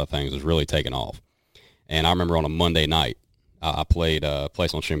guitar side of things was really taking off. And I remember on a Monday night, I played a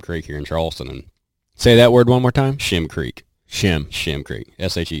place on Shem Creek here in Charleston. And say that word one more time. Shem Creek. Shem Creek.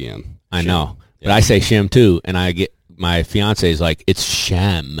 S-H-E-M. I know. But I say Shem too, and I get, my fiance is like, it's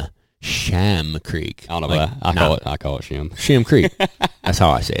Shem Creek. I don't know, like, but I call it Shem. Shem Creek. That's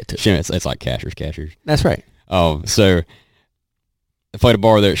how I say it too. Shem, it's like Cashers. That's right. So I played a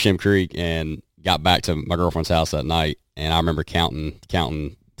bar there at Shem Creek and got back to my girlfriend's house that night, and I remember counting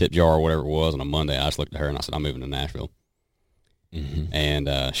tip jar or whatever it was on a Monday. I just looked at her and I said, I'm moving to Nashville. Mm-hmm.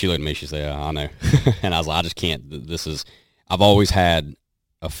 And she looked at me, she said, I know. And I was like, I just can't, I've always had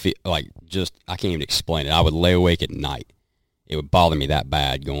I can't even explain it. I would lay awake at night. It would bother me that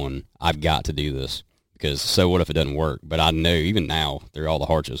bad going, I've got to do this, because so what if it doesn't work? But I know even now, through all the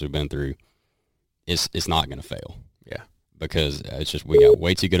hardships we've been through, it's not going to fail. Yeah. Because it's just, we got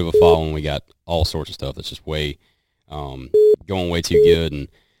way too good of a following. We got all sorts of stuff that's just way, going way too good. And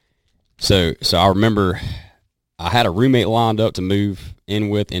so I remember I had a roommate lined up to move in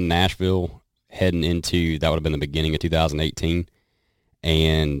with in Nashville heading into, that would have been the beginning of 2018.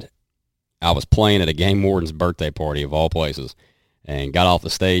 And I was playing at a game warden's birthday party of all places, and got off the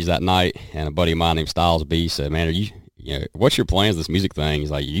stage that night, and a buddy of mine named Styles B said, man, what's your plans, this music thing?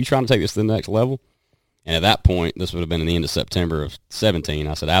 He's like, are you trying to take this to the next level? And at that point, this would have been in the end of September of 17.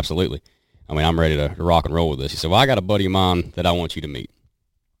 I said, absolutely. I mean, I'm ready to rock and roll with this. He said, well, I got a buddy of mine that I want you to meet.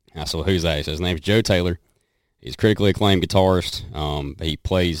 And I said, well, who's that? He said, his name's Joe Taylor. He's a critically acclaimed guitarist.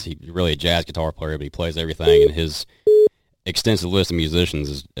 He's really a jazz guitar player, but he plays everything, and his extensive list of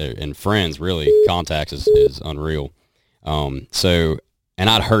musicians and friends, really, contacts is unreal. And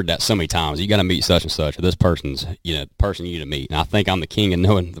I'd heard that so many times. You got to meet such and such. Or this person's, the person you need to meet. And I think I'm the king of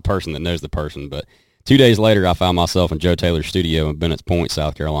knowing the person that knows the person. But 2 days later, I found myself in Joe Taylor's studio in Bennett's Point,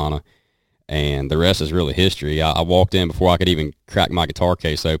 South Carolina. And the rest is really history. I walked in before I could even crack my guitar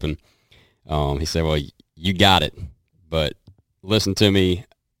case open. He said, well, you got it, but listen to me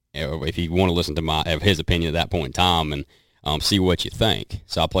if you want to listen to his opinion at that point in time, and see what you think.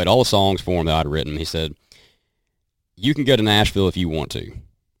 So I played all the songs for him that I'd written. He said, you can go to Nashville if you want to.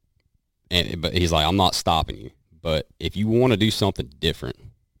 But he's like, I'm not stopping you. But if you want to do something different,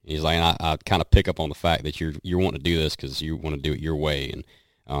 he's like, and I kind of pick up on the fact that you're wanting to do this because you want to do it your way. And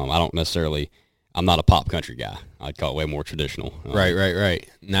I don't necessarily, I'm not a pop country guy. I'd call it way more traditional. Right.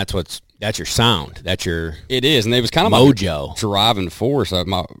 And that's your sound. It is. And it was kind of mojo. My driving force.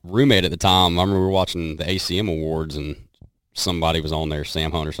 My roommate at the time, I remember we were watching the ACM Awards, and somebody was on there,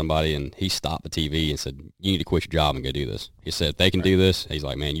 Sam Hunt or somebody, and he stopped the TV and said, you need to quit your job and go do this. He said, if they can do this, he's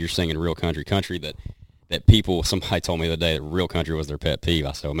like, man, you're singing real country that people, somebody told me the other day that real country was their pet peeve.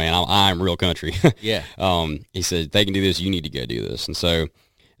 I said, oh, man, I'm real country. Yeah. He said, if they can do this, you need to go do this. And so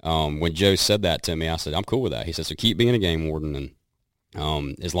when Joe said that to me, I said, I'm cool with that. He said, so keep being a game warden,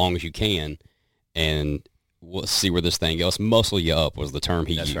 and as long as you can, and we'll see where this thing goes. Muscle you up was the term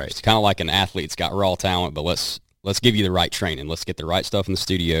he used. Right. It's kind of like an athlete that's got raw talent, but let's give you the right training. Let's get the right stuff in the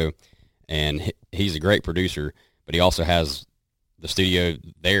studio. And he's a great producer, but he also has the studio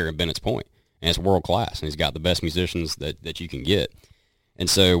there in Bennett's Point, and it's world class. And he's got the best musicians that you can get. And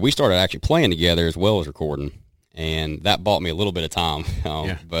so we started actually playing together as well as recording. and that bought me a little bit of time.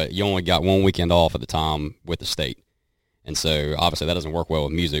 But you only got 1 weekend off at the time with the state. And so obviously that doesn't work well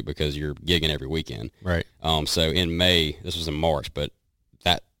with music because you're gigging every weekend. Right. So in May, this was in March, but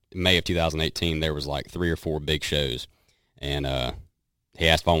that May of 2018, there was like 3 or 4 big shows. And he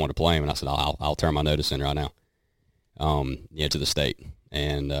asked if I wanted to play him, and I said, I'll turn my notice in right now, to the state.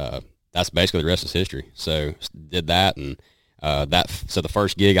 And that's basically the rest is history. So did that, and so the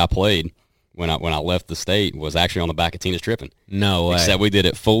first gig I played when I left the state was actually on the back of Tina's Trippin'. No way. Except we did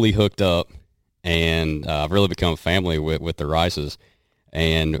it fully hooked up. And I've really become family with the Rices.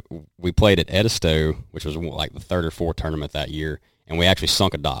 And we played at Edisto, which was like the 3rd or 4th tournament that year, and we actually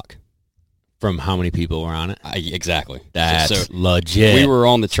sunk a dock. From how many people were on it? Exactly. That's so legit. We were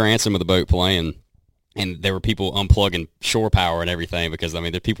on the transom of the boat playing, and there were people unplugging shore power and everything because,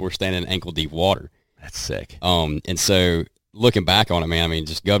 the people were standing in ankle-deep water. That's sick. And so looking back on it, man,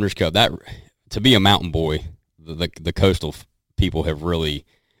 just Governor's Cup, that to be a mountain boy, the coastal people have really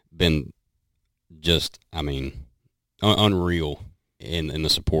been just, unreal in the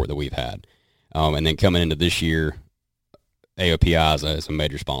support that we've had. And then coming into this year, AOPI is a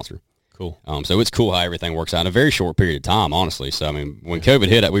major sponsor. Cool. So it's cool how everything works out in a very short period of time, honestly. So, when COVID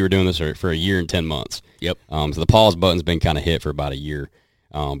hit, we were doing this for a year and 10 months. Yep. So the pause button's been kind of hit for about a year,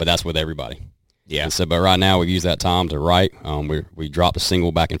 but that's with everybody. Yeah. And so, but right now we've used that time to write. We dropped a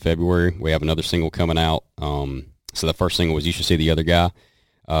single back in February. We have another single coming out. So the first single was You Should See the Other Guy.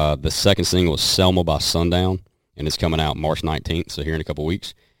 The second single is Selma by Sundown, and it's coming out March 19th, so here in a couple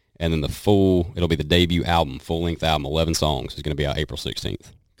weeks. And then it'll be the debut album, full-length album, 11 songs, is going to be out April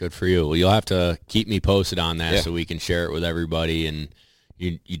 16th. Good for you. Well, you'll have to keep me posted on that so we can share it with everybody. And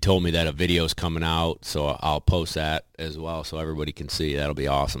you told me that a video's coming out, so I'll post that as well so everybody can see. That'll be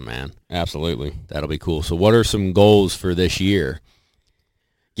awesome, man. Absolutely. That'll be cool. So what are some goals for this year?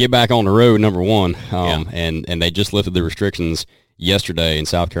 Get back on the road, number one. And they just lifted the restrictions yesterday in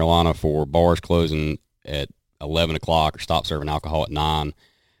South Carolina for bars closing at 11 o'clock or stop serving alcohol at 9.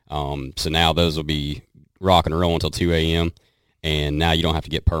 So now those will be rock and roll until 2 a.m. And now you don't have to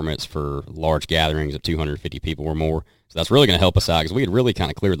get permits for large gatherings of 250 people or more. So that's really going to help us out because we had really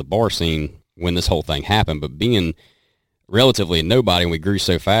kind of cleared the bar scene when this whole thing happened. But being relatively a nobody, and we grew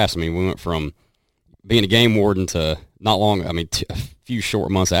so fast, we went from being a game warden to a few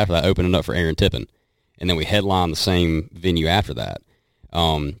short months after that, opening up for Aaron Tippin. And then we headlined the same venue after that.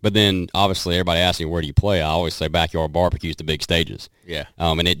 But then, obviously, everybody asks me, where do you play? I always say backyard barbecues to big stages. Yeah.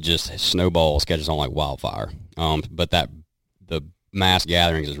 And it just snowballs, catches on like wildfire. But the mass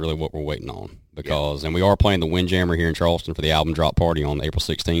gatherings is really what we're waiting on. And we are playing the Windjammer here in Charleston for the album drop party on April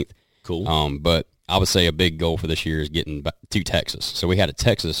 16th. Cool. But I would say a big goal for this year is getting back to Texas. So we had a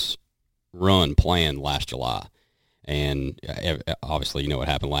Texas run planned last July. And obviously, you know what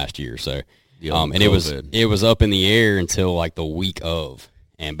happened last year. So... and it was up in the air until like the week of,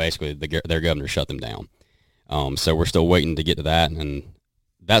 and basically their governor shut them down. So we're still waiting to get to that, and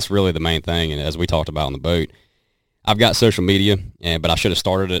that's really the main thing. And as we talked about on the boat, I've got social media, but I should have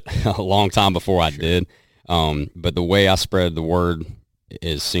started it a long time before I did. But the way I spread the word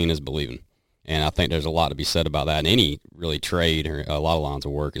is seeing is believing, and I think there's a lot to be said about that. And any really trade or a lot of lines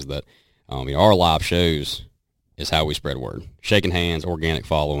of work is that our live shows is how we spread word. Shaking hands, organic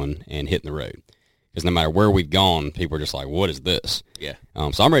following, and hitting the road. Because no matter where we've gone, people are just like, what is this? Yeah.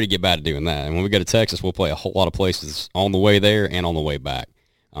 So I'm ready to get back to doing that. And when we go to Texas, we'll play a whole lot of places on the way there and on the way back.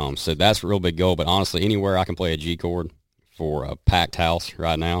 So that's a real big goal. But honestly, anywhere I can play a G chord for a packed house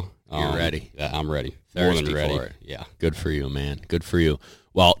right now. You're ready. I'm ready. Thirsty More than ready. for it. Yeah. Good for you, man. Good for you.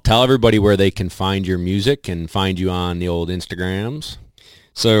 Well, tell everybody where they can find your music and find you on the old Instagrams.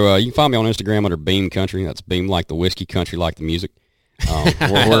 So you can find me on Instagram under Beam Country. That's Beam like the whiskey, country like the music. We're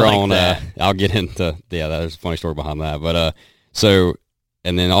like on that. I'll get into there's a funny story behind that. But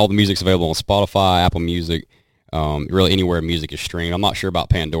and then all the music's available on Spotify, Apple Music, really anywhere music is streamed. I'm not sure about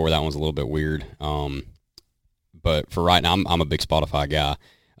Pandora. That one's a little bit weird. But for right now, I'm a big Spotify guy.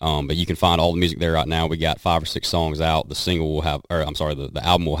 But you can find all the music there right now. We got 5 or 6 songs out. The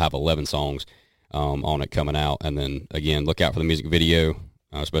album will have 11 songs on it coming out. And then again, look out for the music video.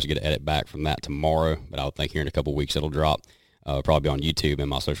 I'm supposed to get an edit back from that tomorrow, but I would think here in a couple of weeks it'll drop. Probably on YouTube and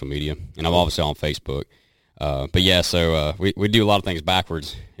my social media. And I'm obviously on Facebook. But yeah, so we do a lot of things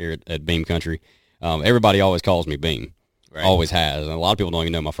backwards here at Beam Country. Everybody always calls me Beam. Right. Always has. And a lot of people don't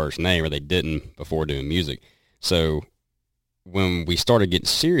even know my first name, or they didn't before doing music. So when we started getting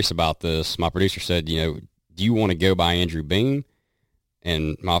serious about this, my producer said, do you want to go by Andrew Beam?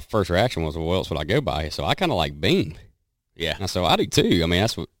 And my first reaction was, well, what else would I go by? So I kind of like Beam. Yeah. And so I do too.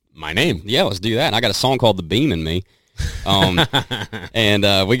 That's what my name. Yeah, let's do that. And I got a song called The Beam in Me.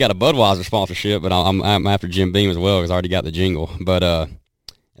 And we got a Budweiser sponsorship, but I'm after Jim Beam as well because I already got the jingle. But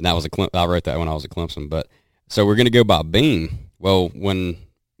and that was I wrote that when I was at Clemson. But so we're gonna go by Beam. Well, when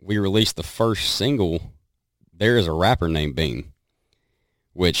we released the first single, there is a rapper named Beam,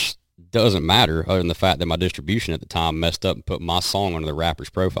 which doesn't matter other than the fact that my distribution at the time messed up and put my song under the rapper's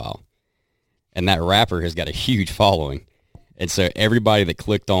profile. And that rapper has got a huge following. And so everybody that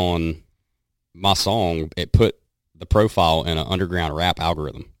clicked on my song, it put the profile in an underground rap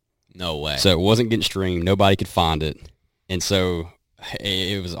algorithm. No way. So it wasn't getting streamed. Nobody could find it. And so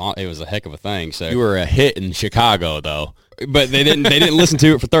it was a heck of a thing. So you were a hit in Chicago, though. But they didn't listen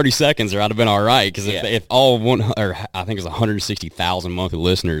to it for 30 seconds, or I'd have been all right. Because if all I think it was 160,000 monthly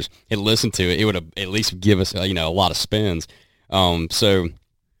listeners had listened to it, it would have at least give us a lot of spins. So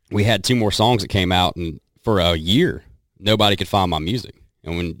we had 2 more songs that came out, and for a year, nobody could find my music.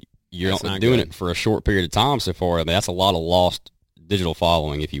 And when you're doing it for a short period of time so far, that's a lot of lost digital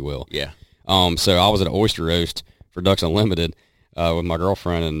following, if you will. Yeah. So I was at an oyster roast for Ducks Unlimited with my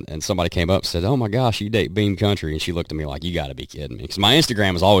girlfriend, and somebody came up and said, "Oh my gosh, you date Beam Country?" And she looked at me like, "You got to be kidding me," because my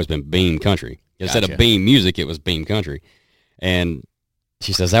Instagram has always been Beam Country. Instead of Beam Music, it was Beam Country. And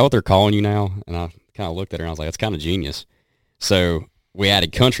she says, "Is that what they're calling you now?" And I kind of looked at her and I was like, "That's kind of genius." So we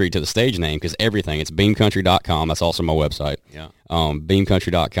added country to the stage name because everything, it's beamcountry.com. That's also my website. Yeah.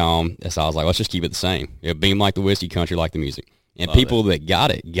 Beamcountry.com. So I was like, let's just keep it the same. Beam like the whiskey, country like the music. And Love people that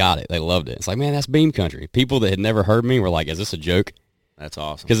got it. They loved it. It's like, man, that's Beam Country. People that had never heard me were like, is this a joke? That's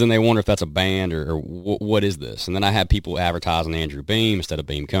awesome. Because then they wonder if that's a band or what is this? And then I had people advertising Andrew Beam instead of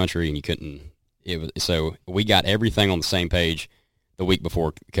Beam Country, and you couldn't. So we got everything on the same page the week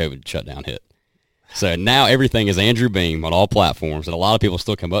before COVID shutdown hit. So now everything is Andrew Beam on all platforms, and a lot of people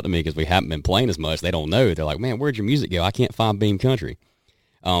still come up to me because we haven't been playing as much. They don't know. They're like, man, where'd your music go? I can't find Beam Country.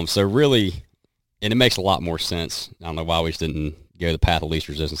 So really, and it makes a lot more sense. I don't know why we just didn't go the path of least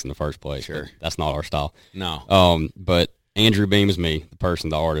resistance in the first place. Sure. That's not our style. No. But Andrew Beam is me, the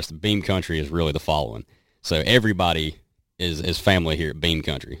person, the artist. Beam Country is really the following. So everybody is family here at Beam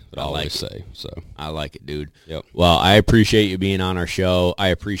Country, that I always say. So I like it, dude. Yep. Well, I appreciate you being on our show. I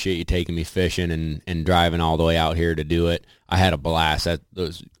appreciate you taking me fishing and driving all the way out here to do it. I had a blast.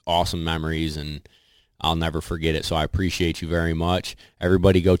 Those awesome memories, and I'll never forget it. So I appreciate you very much.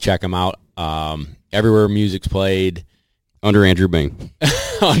 Everybody go check them out. Everywhere music's played. Under Andrew Beam.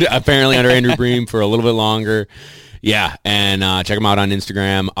 Apparently under Andrew Beam for a little bit longer. Yeah, and check them out on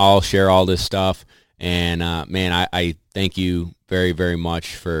Instagram. I'll share all this stuff. And, man, I thank you very, very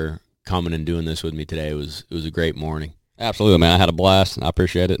much for coming and doing this with me today. It was a great morning. Absolutely, man. I had a blast, and I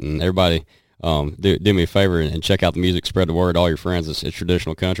appreciate it. And everybody, do me a favor and check out the music. Spread the word to all your friends. It's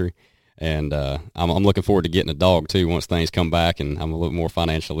traditional country. And I'm looking forward to getting a dog, too, once things come back and I'm a little more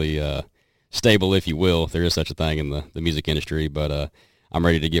financially stable, if you will, if there is such a thing in the music industry. But I'm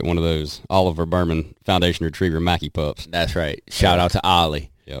ready to get one of those Oliver Berman Foundation Retriever Mackie pups. That's right. Shout out to Ollie.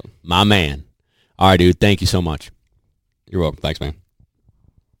 Yep. My man. All right, dude. Thank you so much. You're welcome. Thanks, man.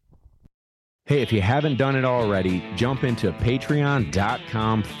 Hey, if you haven't done it already, jump into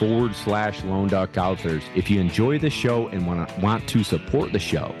patreon.com/Lone Duck Outfitters if you enjoy the show and want to support the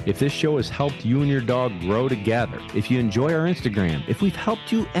show. If this show has helped you and your dog grow together, if you enjoy our Instagram, if we've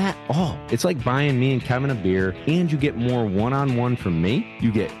helped you at all, it's like buying me and Kevin a beer, and you get more one-on-one from me.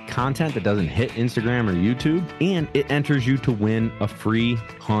 You get content that doesn't hit Instagram or YouTube, and it enters you to win a free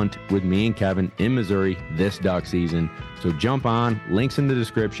hunt with me and Kevin in Missouri this duck season. So jump on, links in the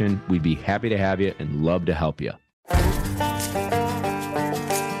description. We'd be happy to have you and love to help you.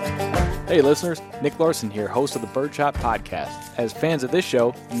 Hey listeners, Nick Larson here, host of the Birdshot Podcast. As fans of this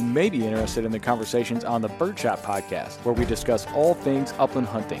show, you may be interested in the conversations on the Birdshot Podcast, where we discuss all things upland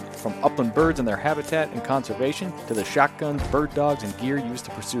hunting, from upland birds and their habitat and conservation, to the shotguns, bird dogs, and gear used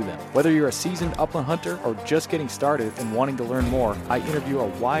to pursue them. Whether you're a seasoned upland hunter or just getting started and wanting to learn more, I interview a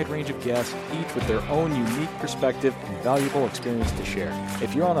wide range of guests, each with their own unique perspective and valuable experience to share.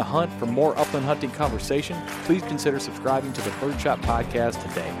 If you're on the hunt for more upland hunting conversation, please consider subscribing to the Birdshot Podcast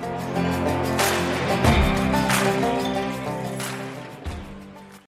today.